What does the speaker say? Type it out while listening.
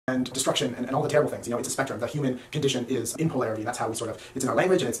and destruction and all the terrible things. You know, it's a spectrum. The human condition is in polarity. That's how we sort of, it's in our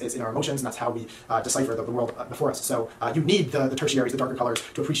language and it's in our emotions, and that's how we decipher the world before us. So you need the tertiaries, the darker colors,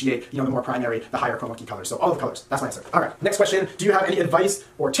 to appreciate, you know, the more primary, the higher chroma key colors. So all of the colors. That's my answer. All right. Next question. Do you have any advice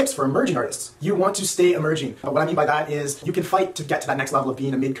or tips for emerging artists? You want to stay emerging. What I mean by that is you can fight to get to that next level of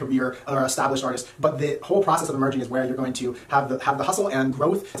being a mid-career or established artist, but the whole process of emerging is where you're going to have the hustle and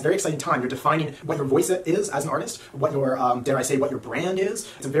growth. It's a very exciting time. You're defining what your voice is as an artist, what your, dare I say, what your brand is.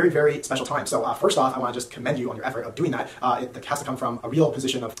 It's a very, very special time. So first off, I want to just commend you on your effort of doing that. It has to come from a real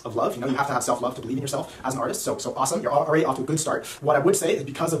position of love. You know, you have to have self-love to believe in yourself as an artist. So awesome. You're already off to a good start. What I would say is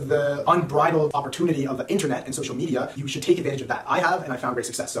because of the unbridled opportunity of the internet and social media, you should take advantage of that. I have, and I found great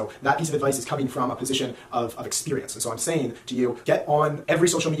success. So that piece of advice is coming from a position of experience. And so I'm saying to you, get on every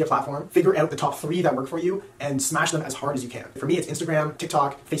social media platform, figure out the top 3 that work for you, and smash them as hard as you can. For me, it's Instagram,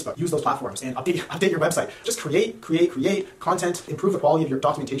 TikTok, Facebook. Use those platforms and update your website. Just create content, improve the quality of your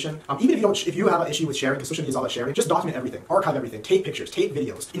documentation. Even if you have an issue with sharing, because social media is all about sharing, just document everything, archive everything, take pictures, take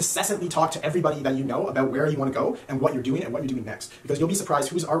videos, incessantly talk to everybody that you know about where you want to go and what you're doing and what you're doing next. Because you'll be surprised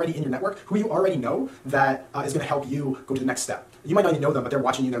who's already in your network, who you already know that is going to help you go to the next step. You might not even know them, but they're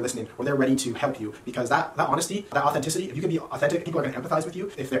watching you, they're listening, or they're ready to help you. Because that honesty, that authenticity, if you can be authentic, people are going to empathize with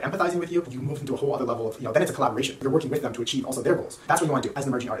you. If they're empathizing with you, you move into a whole other level of, you know, then it's a collaboration. You're working with them to achieve also their goals. That's what you want to do as an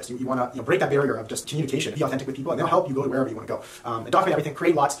emerging artist. You want to, you know, break that barrier of just communication, be authentic with people, and they'll help you go to wherever you want to go. And document everything,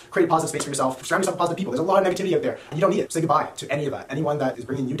 create a positive space for yourself, surround yourself with positive people. There's a lot of negativity out there, and you don't need it. Say goodbye to any of that. Anyone that is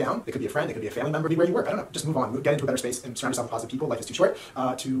bringing you down, it could be a friend, it could be a family member, it could be where you work. I don't know. Just move on, get into a better space, and surround yourself with positive people. Life is too short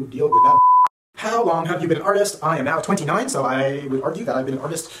to deal with that. How long have you been an artist? I am now 29, so I would argue that I've been an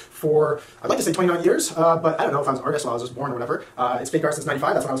artist for, I'd like to say 29 years, but I don't know if I was an artist while I was just born or whatever. It's fake art since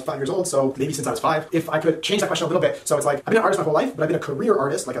 95, that's when I was 5 years old, so maybe since I was 5. If I could change that question a little bit, so it's like, I've been an artist my whole life, but I've been a career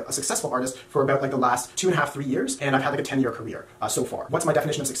artist, like a successful artist, for about like the last 2.5, 3 years, and I've had like a 10-year career so far. What's my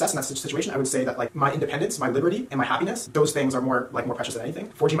definition of success in that situation? I would say that like my independence, my liberty, and my happiness, those things are more precious than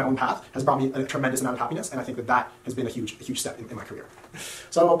anything. Forging my own path has brought me a tremendous amount of happiness, and I think that has been a huge step in my career.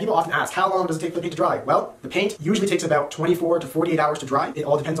 So people often ask, how long does it take for the paint to dry? Well, the paint usually takes about 24 to 48 hours to dry. It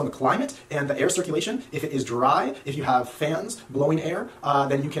all depends on the climate and the air circulation. If it is dry, if you have fans blowing air,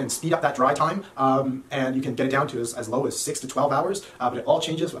 then you can speed up that dry time and you can get it down to as low as 6 to 12 hours. But it all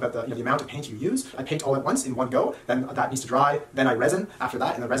changes about the amount of paint you use. I paint all at once in one go, then that needs to dry. Then I resin after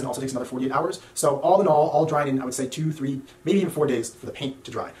that, and the resin also takes another 48 hours. So all in all drying in, I would say 2, 3, maybe even 4 days for the paint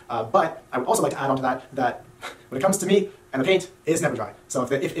to dry. But I would also like to add on to that when it comes to me, and the paint is never dry. So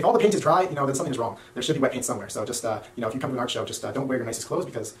if all the paint is dry, you know, then something is wrong. There should be wet paint somewhere. So just, you know, if you come to an art show, just don't wear your nicest clothes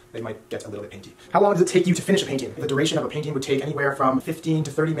because they might get a little bit painty. How long does it take you to finish a painting? The duration of a painting would take anywhere from 15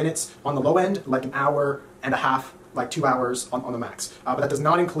 to 30 minutes on the low end, like an hour and a half, like 2 hours on the max. But that does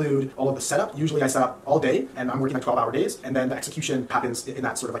not include all of the setup. Usually I set up all day, and I'm working like 12-hour days, and then the execution happens in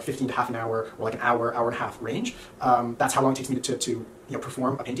that sort of like 15 to half an hour, or like an hour, hour and a half range. That's how long it takes me to you know,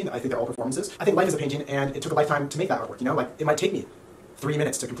 perform a painting. I think they're all performances. I think life is a painting, and it took a lifetime to make that artwork. You know, like it might take me 3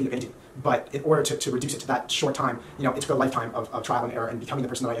 minutes to complete a painting, but in order to reduce it to that short time, you know, it took a lifetime of trial and error and becoming the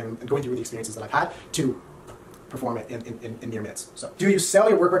person that I am and going through the experiences that I've had to perform it in mere minutes. So, do you sell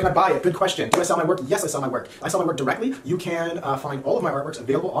your work? Where can I buy it? Good question. Do I sell my work? Yes, I sell my work. I sell my work directly. You can find all of my artworks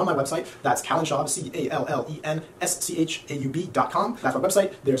available on my website. That's Callen Schaub, CALLENSCHAUB.com. That's my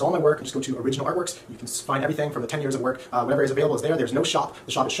website. There's all my work. Just go to original artworks. You can find everything from the 10 years of work. Whatever is available is there. There's no shop.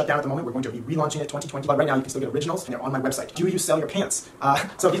 The shop is shut down at the moment. We're going to be relaunching it 2020, but right now you can still get originals, and they're on my website. Do you sell your pants?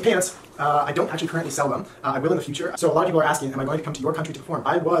 So these pants, I don't actually currently sell them. I will in the future. So a lot of people are asking, am I going to come to your country to perform?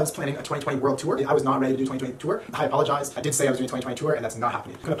 I was planning a 2020 world tour. I was not ready to do a 2020 tour. I apologize. I did say I was doing a 2020 tour, and that's not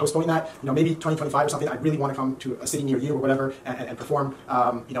happening. I'm going to postpone that. You know, maybe 2025 or something. I really want to come to a city near you or whatever and perform.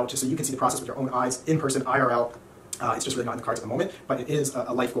 You know, just so you can see the process with your own eyes, in person, IRL. It's just really not in the cards at the moment, but it is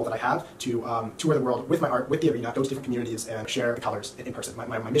a life goal that I have to tour the world with my art, with the arena, go to different communities, and share the colors in person.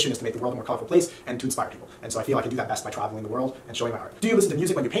 My mission is to make the world a more colorful place and to inspire people. And so I feel I can do that best by traveling the world and showing my art. Do you listen to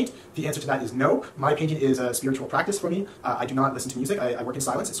music when you paint? The answer to that is no. My painting is a spiritual practice for me. I do not listen to music. I work in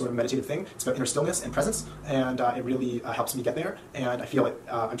silence. It's sort of a meditative thing. It's about inner stillness and presence, and it really helps me get there. And I feel it.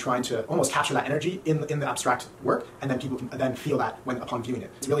 I'm trying to almost capture that energy in the abstract work, and then people can then feel that upon viewing it.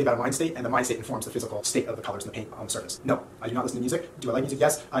 It's really about a mind state, and the mind state informs the physical state of the colors in the paint on the surface. No, I do not listen to music. Do I like music?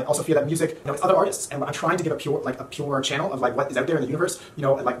 Yes. I also feel that music, you know, it's other artists, and I'm trying to give a pure channel of like what is out there in the universe, you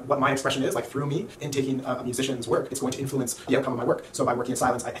know, like what my expression is, like through me intaking a musician's work. It's going to influence the outcome of my work. So by working in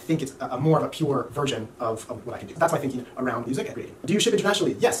silence, I think it's more of a pure version of what I can do. That's my thinking around music and creating. Do you ship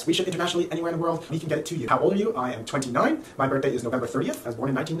internationally? Yes, we ship internationally anywhere in the world. We can get it to you. How old are you? I am 29. My birthday is November 30th. I was born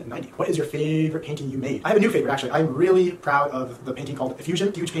in 1990. What is your favorite painting you made? I have a new favorite, actually. I'm really proud of the painting called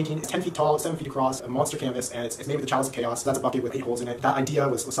Effusion. Huge painting. It's 10 feet tall, 7 feet across, a monster canvas, and it's made with the Chalice of Chaos. That's a bucket with 8 holes in it. That idea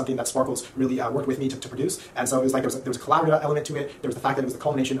was something that Sparkles really worked with me to produce. And so it was like there was a collaborative element to it. There was the fact that it was the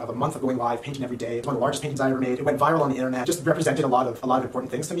culmination of a month of going live, painting every day. It's one of the largest paintings I ever made. It went viral on the internet. Just represented a lot of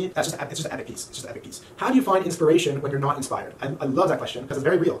important things to me. It's just an epic piece. It's just an epic piece. How do you find inspiration when you're not inspired? I love that question because it's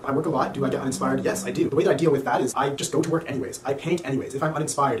very real. I work a lot. Do I get uninspired? Yes, I do. The way that I deal with that is I just go to work anyways. I paint anyways. If I'm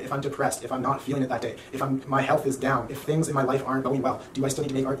uninspired, if I'm depressed, if I'm not feeling it that day, if my health is down, if things in my life aren't going well, do I still need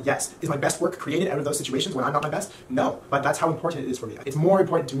to make art? Yes. Is my best work created out of those situations when I'm not my best? No. But that's how important it is for me. It's more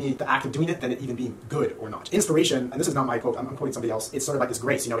important to me the act of doing it than it even being good or not. Inspiration, and this is not my quote, I'm quoting somebody else, it's sort of like this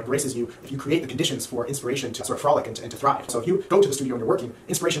grace, it graces you if you create the conditions for inspiration to sort of frolic and to thrive. So if you go to the studio and you're working,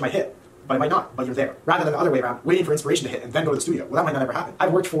 inspiration might hit, but it might not, but you're there. Rather than the other way around, waiting for inspiration to hit and then go to the studio. Well, that might not ever happen.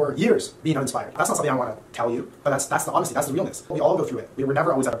 I've worked for years being uninspired. That's not something I want to tell you, but that's the honesty, that's the realness. We all go through it. We were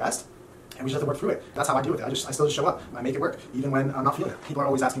never always at our best. And we just have to work through it. That's how I deal with it. I still just show up. I make it work, even when I'm not feeling it. People are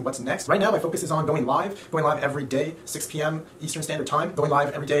always asking what's next. Right now, my focus is on going live every day, 6 p.m. Eastern Standard Time, going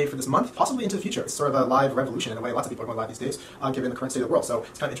live every day for this month, possibly into the future. It's sort of a live revolution in a way. Lots of people are going live these days, given the current state of the world. So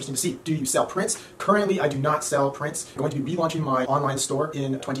it's kind of interesting to see. Do you sell prints? Currently, I do not sell prints. I'm going to be relaunching my online store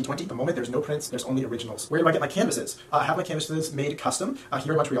in 2020. At the moment, there's no prints. There's only originals. Where do I get my canvases? I have my canvases made custom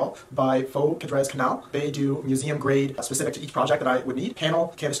here in Montreal by Faux Cadres Canal. They do museum grade specific to each project that I would need.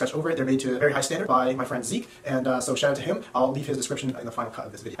 Panel, canvas stretch over it. They're made to a very high standard by my friend Zeke, and so shout out to him. I'll leave his description in the final cut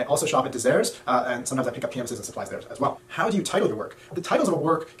of this video. I also shop at Desires, and sometimes I pick up canvases and supplies there as well. How do you title your work? The titles of a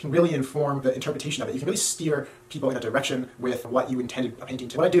work can really inform the interpretation of it. You can really steer people in a direction with what you intended a painting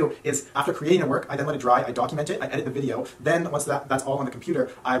to. What I do is, after creating a work, I then let it dry, I document it, I edit the video, then once that's all on the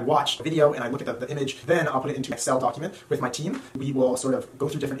computer, I watch the video and I look at the image, then I'll put it into an Excel document with my team. We will sort of go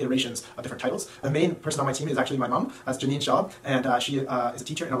through different iterations of different titles. The main person on my team is actually my mom, that's Callen Schaub, and she is a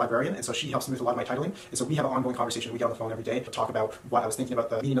teacher and a librarian, and so she helps me with a lot of my titling. And so we have an ongoing conversation. We get on the phone every day to talk about what I was thinking about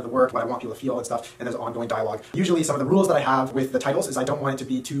the meaning of the work, what I want people to feel and stuff, and there's an ongoing dialogue. Usually some of the rules that I have with the titles is I don't want it to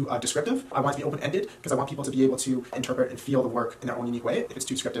be too descriptive. I want it to be open-ended because I want people to be able to interpret and feel the work in their own unique way. If it's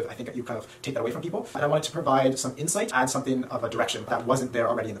too descriptive, I think you kind of take that away from people. And I wanted to provide some insight, add something of a direction that wasn't there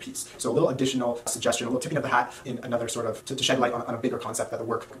already in the piece. So a little additional suggestion, a little tipping of the hat in another sort of, to shed light on a bigger concept that the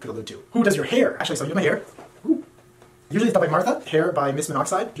work could allude to. Who does your hair? Actually, so here's my hair. Ooh. Usually it's done by Martha, Hair by Miss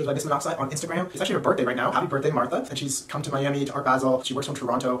Monoxide, by Miss Monoxide on Instagram. It's actually her birthday right now. Happy birthday, Martha. And she's come to Miami, to Art Basel. She works from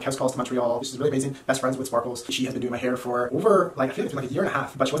Toronto, house calls to Montreal. She's really amazing. Best friends with Sparkles. She has been doing my hair for over, I feel like it's been like a year and a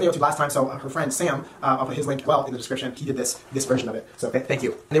half. But she wasn't able to last time, so her friend Sam, I'll put his link well in the description. He did this version of it. So thank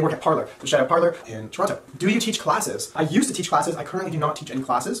you. And they work at Parlor. So shout out Parlor in Toronto. Do you teach classes? I used to teach classes. I currently do not teach any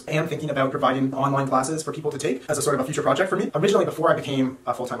classes. I am thinking about providing online classes for people to take as a sort of a future project for me. Originally, before I became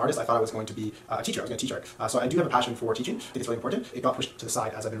a full-time artist, I thought I was going to be a teacher. I was going to teach art. So I do have a passion for teaching. I think it's really important. It got pushed to the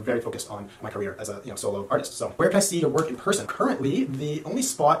side as I've been very focused on my career as a solo artist. So where can I see your work in person? Currently, the only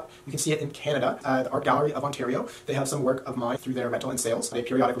spot you can see it in Canada, the Art Gallery of Ontario. They have some work of mine through their rental and sales. They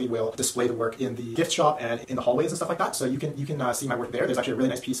periodically will display the work in the gift shop and in the hallways and stuff like that. So you can see my work there. There's actually a really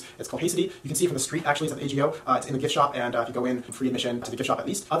nice piece. It's called Hasty. You can see it from the street. Actually, it's at the AGO. It's in the gift shop, and if you go in, free admission to the gift shop at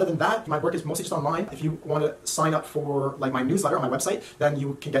least. Other than that, my work is mostly just online. If you want to sign up for my newsletter on my website, then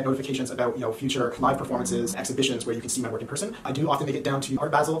you can get notifications about future live performances, exhibitions where you can see my work in person. I do often make it down to Art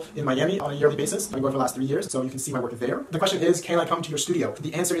Basel in Miami on a yearly basis. I've been going for the last 3 years, so you can see my work there. The question is, can I come to your studio?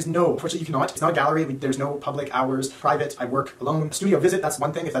 The answer is no. Unfortunately, you cannot. It's not a gallery. There's no public hours, private. I work alone. Studio visit, that's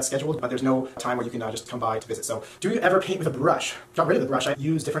one thing if that's scheduled, but there's no time where you can just come by to visit. So do you ever paint with a brush? Got rid of the brush. I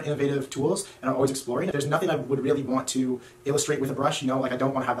use different innovative tools, and I'm always exploring. There's nothing I would really want to illustrate with a brush, I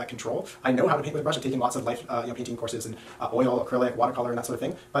don't want to have that control. I know how to paint with a brush. I've taken lots of life painting courses in oil, acrylic, watercolor, and that sort of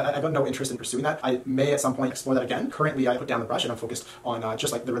thing, but I've got no interest in pursuing that. I may at some point explore that again. Currently, I put down the brush and I'm focused on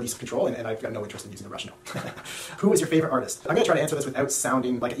just the release of control, and I've got no interest in using the brush now. Who is your favorite artist? I'm going to try to answer this without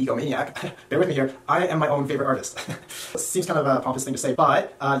sounding like an egomaniac. Bear with me here. I am my own favorite artist. Seems kind of a pompous thing to say,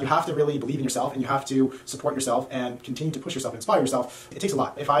 but you have to really believe in yourself, and you have to support yourself and continue to push yourself and inspire yourself. It takes a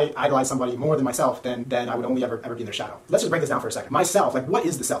lot. If I idolize somebody more than myself, then I would only ever be in their shadow. Let's just break this down for a second. Myself, what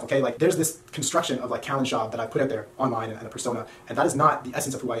is the self, okay? There's this construction of Callen Schaub that I put out there online and a persona, and that is not the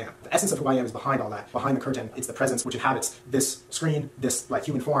essence of who I am. The essence of who I am is behind all that. Behind the curtain, it's the presence which inhabits this screen, this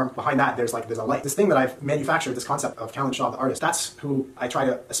human form. Behind that, there's a light. This thing that I've manufactured, this concept of Callen Schaub, the artist, that's who I try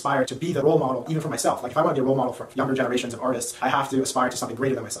to aspire to be the role model, even for myself. If I want to be a role model for younger generations of artists, I have to aspire to something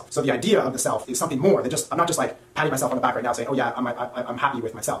greater than myself. So the idea of the self is something more than I'm not just patting myself on the back right now saying, oh yeah, I'm happy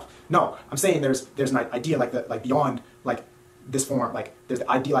with myself. No, I'm saying there's an idea beyond this form, there's the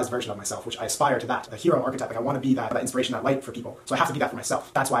idealized version of myself, which I aspire to that, the hero archetype. I want to be that inspiration, that light for people. So I have to be that for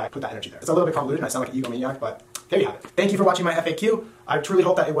myself. That's why I put that energy there. It's a little bit convoluted and I sound like an egomaniac, but there you have it. Thank you for watching my FAQ. I truly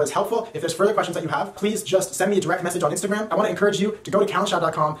hope that it was helpful. If there's further questions that you have, please just send me a direct message on Instagram. I want to encourage you to go to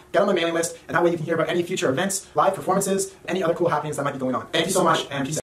callenschaub.com, get on my mailing list, and that way you can hear about any future events, live performances, any other cool happenings that might be going on. Thank you so much, and peace out.